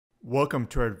Welcome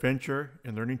to our adventure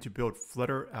in learning to build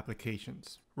Flutter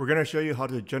applications. We're going to show you how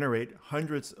to generate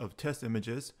hundreds of test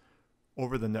images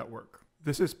over the network.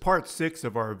 This is part 6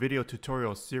 of our video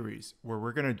tutorial series where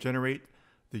we're going to generate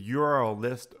the URL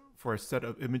list for a set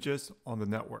of images on the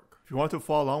network. If you want to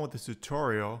follow along with this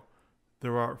tutorial,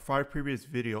 there are 5 previous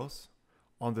videos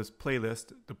on this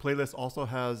playlist. The playlist also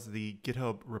has the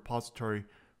GitHub repository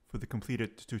for the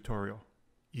completed tutorial.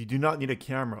 You do not need a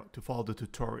camera to follow the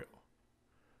tutorial.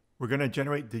 We're going to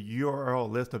generate the URL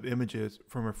list of images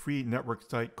from a free network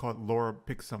site called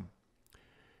picsum.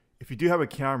 If you do have a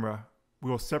camera,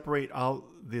 we will separate out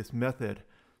this method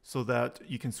so that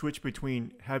you can switch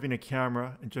between having a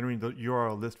camera and generating the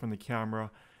URL list from the camera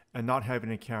and not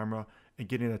having a camera and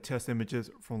getting the test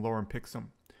images from picsum.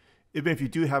 Even if you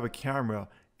do have a camera,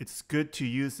 it's good to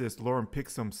use this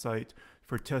picsum site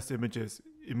for test images.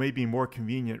 It may be more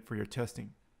convenient for your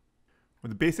testing.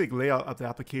 When the basic layout of the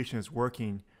application is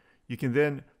working, you can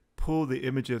then pull the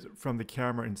images from the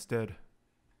camera instead.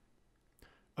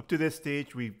 Up to this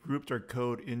stage, we've grouped our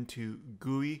code into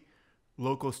GUI,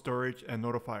 local storage, and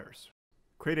notifiers.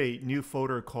 Create a new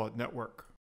folder called network.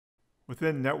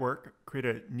 Within network, create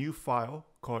a new file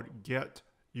called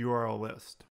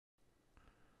getURLList.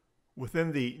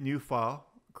 Within the new file,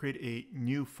 create a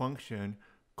new function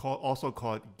also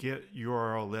called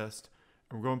getURLList,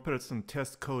 and we're going to put some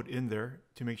test code in there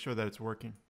to make sure that it's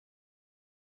working.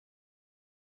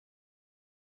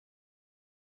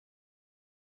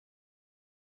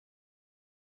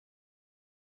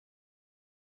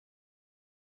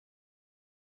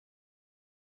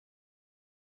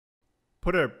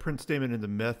 Put a print statement in the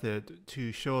method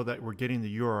to show that we're getting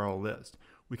the URL list.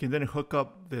 We can then hook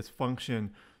up this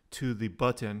function to the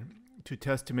button to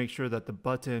test to make sure that the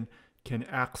button can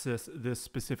access this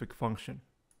specific function.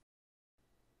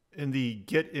 In the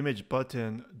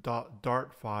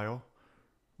getImageButton.dart file,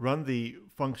 run the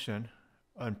function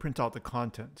and print out the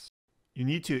contents. You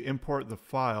need to import the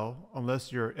file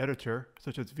unless your editor,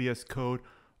 such as VS Code,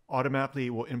 automatically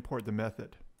will import the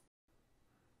method.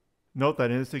 Note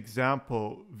that in this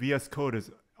example, VS Code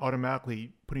is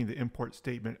automatically putting the import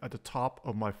statement at the top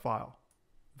of my file.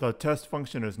 The test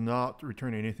function is not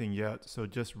returning anything yet, so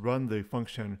just run the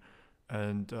function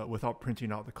and without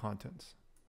printing out the contents.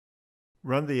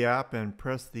 Run the app and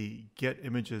press the Get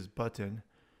Images button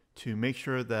to make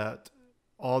sure that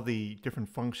all the different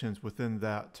functions within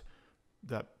that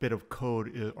bit of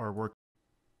code are working.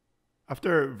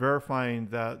 After verifying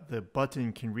that the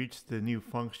button can reach the new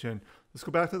function, let's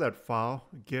go back to that file,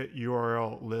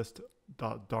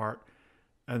 getURLList.dart,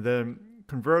 and then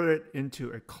convert it into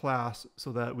a class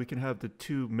so that we can have the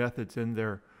two methods in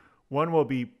there. One will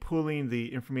be pulling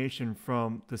the information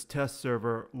from this test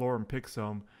server,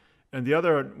 picsum, and the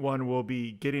other one will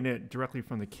be getting it directly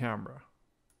from the camera.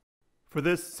 For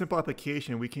this simple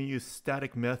application, we can use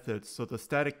static methods, so the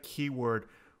static keyword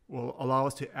will allow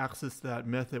us to access that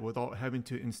method without having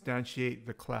to instantiate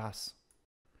the class.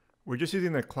 We're just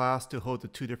using the class to hold the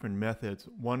two different methods.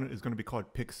 One is going to be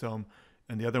called picsum,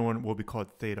 and the other one will be called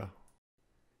theta.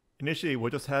 Initially,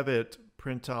 we'll just have it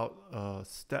print out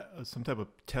some type of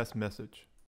test message.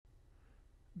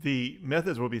 The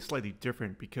methods will be slightly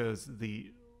different because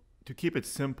to keep it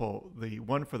simple, the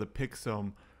one for the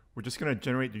picsum, we're just going to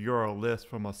generate the URL list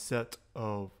from a set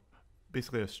of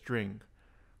basically a string.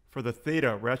 For the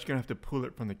theta, we're actually going to have to pull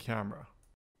it from the camera.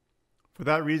 For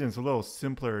that reason, it's a little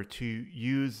simpler to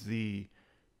use the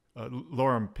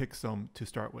picsum to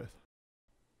start with.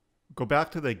 Go back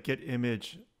to the Get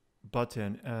Image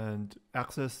button and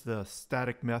access the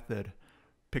static method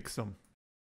picsum.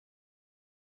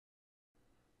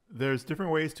 There's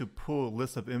different ways to pull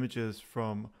lists of images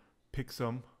from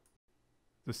picsum.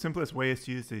 The simplest way is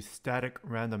to use a static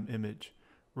random image.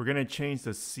 We're going to change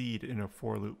the seed in a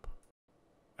for loop.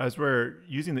 As we're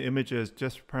using the images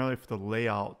just primarily for the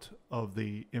layout of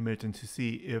the image and to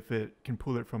see if it can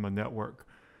pull it from a network,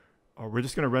 we're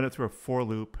just going to run it through a for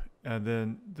loop, and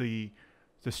then the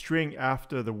string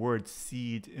after the word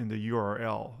seed in the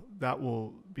URL, that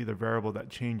will be the variable that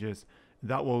changes.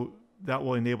 That will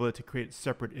enable it to create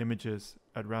separate images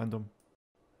at random.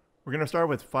 We're going to start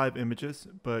with 5 images,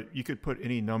 but you could put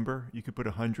any number. You could put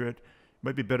 100. It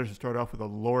might be better to start off with a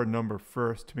lower number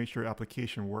first to make sure your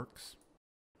application works.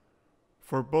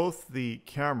 For both the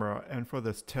camera and for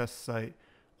this test site,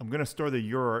 I'm going to store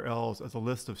the URLs as a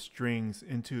list of strings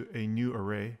into a new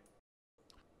array.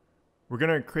 We're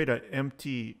going to create an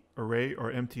empty array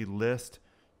or empty list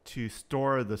to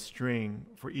store the string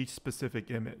for each specific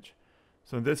image.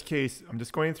 So in this case, I'm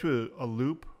just going through a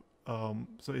loop, so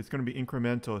it's going to be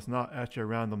incremental. It's not actually a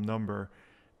random number.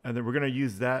 And then we're going to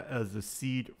use that as the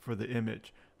seed for the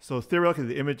image. So theoretically,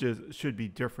 the images should be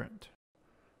different.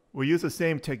 We'll use the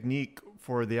same technique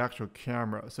for the actual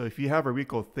camera. So if you have a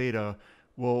RICOH THETA,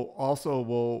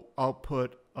 we'll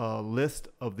output a list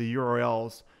of the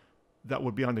URLs that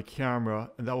would be on the camera,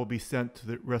 and that will be sent to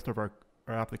the rest of our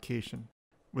application.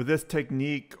 With this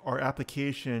technique, our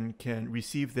application can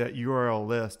receive that URL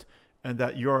list, and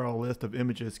that URL list of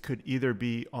images could either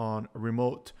be on a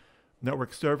remote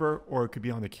network server or it could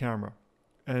be on the camera.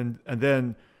 And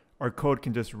then our code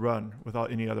can just run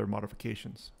without any other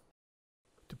modifications.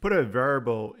 To put a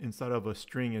variable inside of a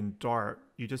string in Dart,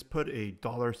 you just put a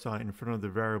 $ in front of the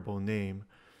variable name.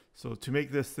 So to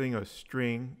make this thing a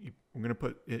string, I'm going to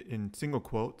put it in single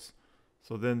quotes.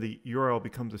 So then the URL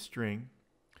becomes a string.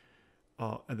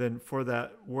 And then for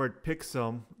that word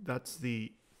picsum, that's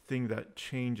the thing that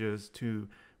changes to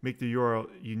make the URL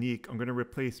unique. I'm going to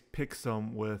replace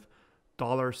picsum with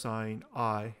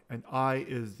 $I, and I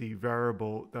is the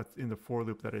variable that's in the for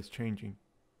loop that is changing.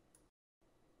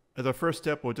 As a first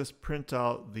step, we'll just print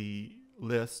out the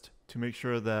list to make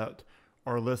sure that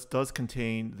our list does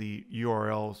contain the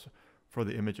URLs for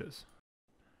the images.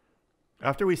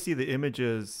 After we see the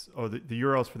images or the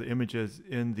URLs for the images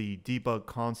in the debug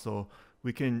console,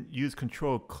 we can use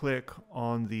Control-click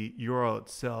on the URL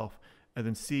itself and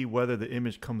then see whether the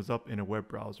image comes up in a web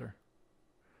browser.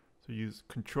 So use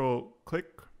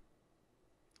Control-click,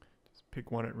 just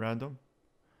pick one at random,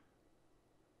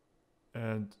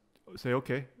 and say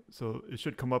OK. So it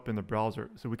should come up in the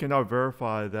browser. So we can now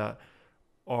verify that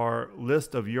our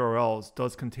list of URLs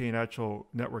does contain actual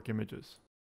network images.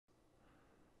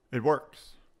 It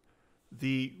works.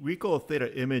 The RICOH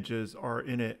THETA images are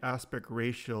in an aspect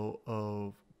ratio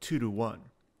of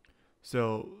 2:1.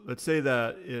 So let's say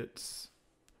that it's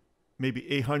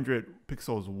maybe 800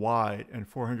 pixels wide and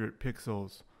 400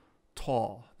 pixels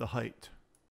tall, the height.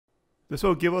 This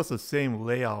will give us the same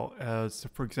layout as,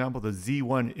 for example, the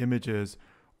Z1 images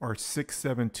are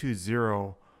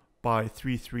 6720 by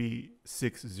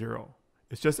 3360.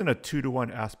 It's just in a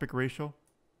 2:1 aspect ratio.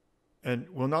 And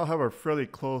we'll now have a fairly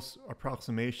close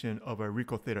approximation of a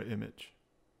RICOH THETA image.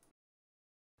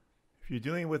 If you're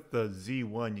dealing with the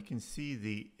Z1, you can see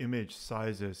the image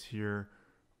sizes here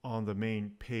on the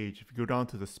main page. If you go down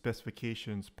to the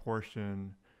specifications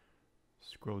portion,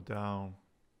 scroll down,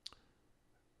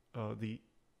 the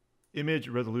image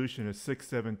resolution is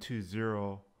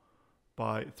 6720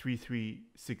 by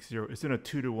 3360. It's in a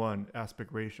 2:1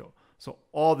 aspect ratio. So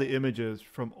all the images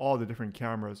from all the different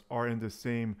cameras are in the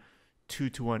same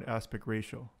 2:1 aspect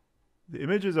ratio. The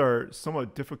images are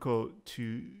somewhat difficult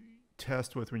to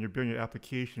test with when you're building your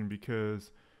application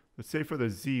because, let's say for the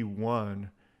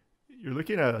Z1, you're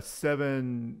looking at a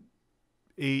 7,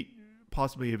 8,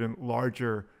 possibly even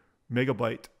larger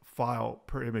megabyte file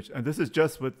per image. And this is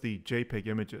just with the JPEG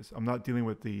images. I'm not dealing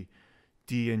with the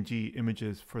DNG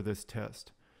images for this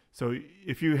test. So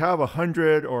if you have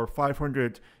 100 or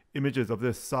 500 images of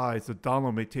this size, the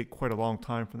download may take quite a long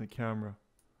time from the camera.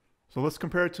 So let's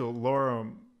compare it to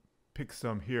Lorem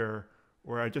picsum here,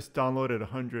 where I just downloaded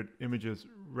 100 images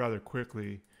rather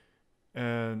quickly.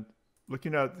 And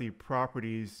looking at the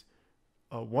properties,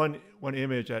 one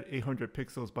image at 800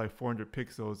 pixels by 400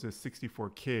 pixels is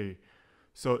 64K.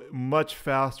 So much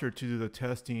faster to do the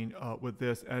testing with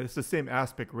this, and it's the same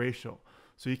aspect ratio.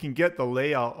 So you can get the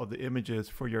layout of the images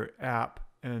for your app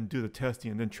and do the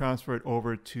testing, and then transfer it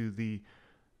over to the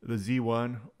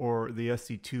Z1 or the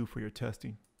SC2 for your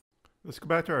testing. Let's go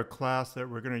back to our class that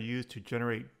we're going to use to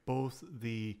generate both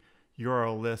the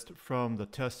URL list from the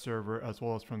test server as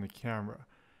well as from the camera.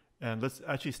 And let's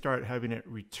actually start having it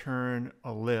return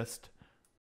a list.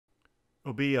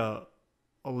 It'll be a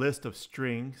list of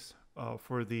strings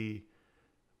for the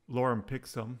Lorem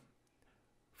picsum.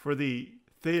 For the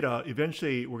theta,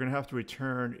 eventually we're going to have to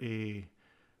return a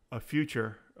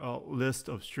future list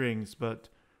of strings, but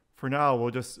for now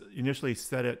we'll just initially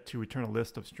set it to return a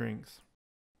list of strings.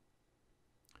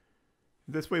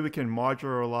 This way we can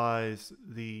modularize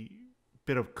the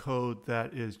bit of code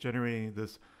that is generating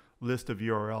this list of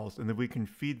URLs, and then we can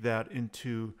feed that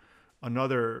into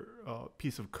another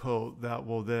piece of code that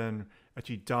will then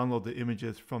actually download the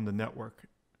images from the network.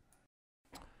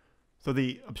 So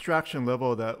the abstraction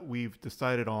level that we've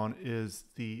decided on is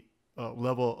the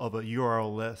level of a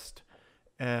URL list,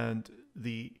 and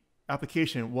the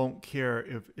application won't care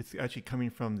if it's actually coming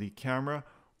from the camera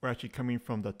or actually coming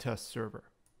from the test server.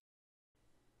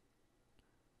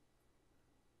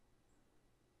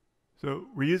 So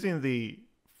we're using the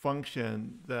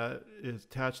function that is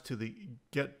attached to the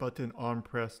get button on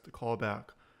pressed callback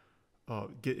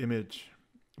get image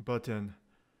button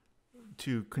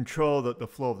to control the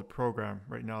flow of the program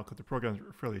right now, because the program is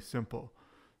fairly simple.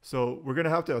 So we're going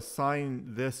to have to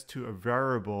assign this to a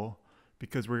variable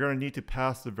because we're going to need to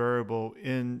pass the variable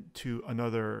into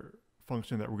another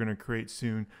function that we're going to create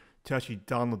soon to actually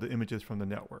download the images from the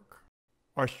network.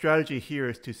 Our strategy here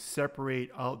is to separate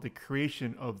out the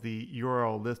creation of the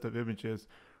URL list of images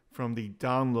from the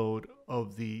download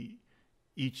of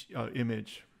each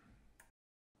image.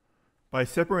 By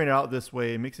separating out this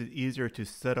way, it makes it easier to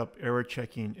set up error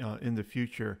checking in the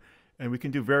future, and we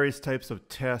can do various types of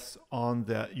tests on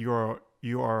that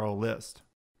URL list.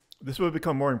 This will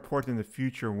become more important in the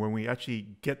future when we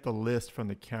actually get the list from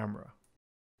the camera.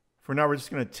 For now, we're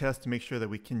just going to test to make sure that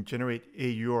we can generate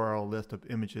a URL list of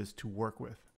images to work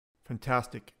with.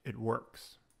 Fantastic, it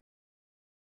works.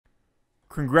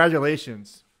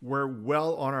 Congratulations, we're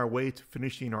well on our way to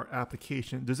finishing our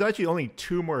application. There's actually only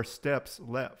 2 more steps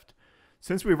left.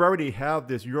 Since we've already have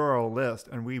this URL list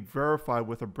and we verified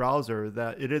with a browser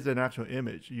that it is an actual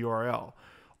image URL,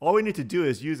 all we need to do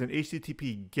is use an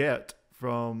HTTP GET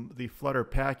from the Flutter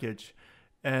package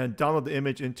and download the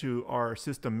image into our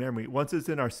system memory. Once it's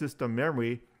in our system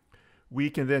memory, we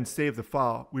can then save the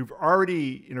file. We've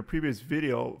already, in a previous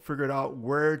video, figured out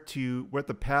what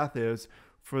the path is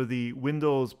for the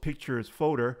Windows Pictures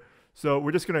folder. So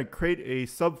we're just going to create a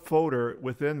subfolder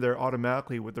within there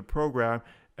automatically with the program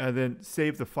and then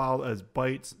save the file as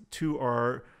bytes to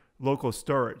our local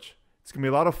storage. It's going to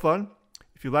be a lot of fun.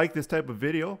 If you like this type of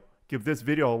video, give this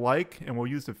video a like, and we'll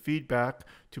use the feedback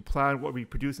to plan what we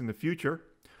produce in the future.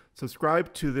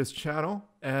 Subscribe to this channel,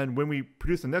 and when we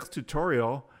produce the next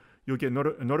tutorial, you'll get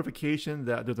a notification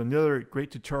that there's another great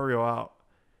tutorial out.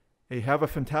 Hey, have a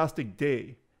fantastic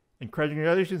day, and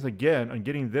congratulations again on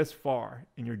getting this far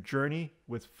in your journey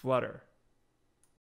with Flutter.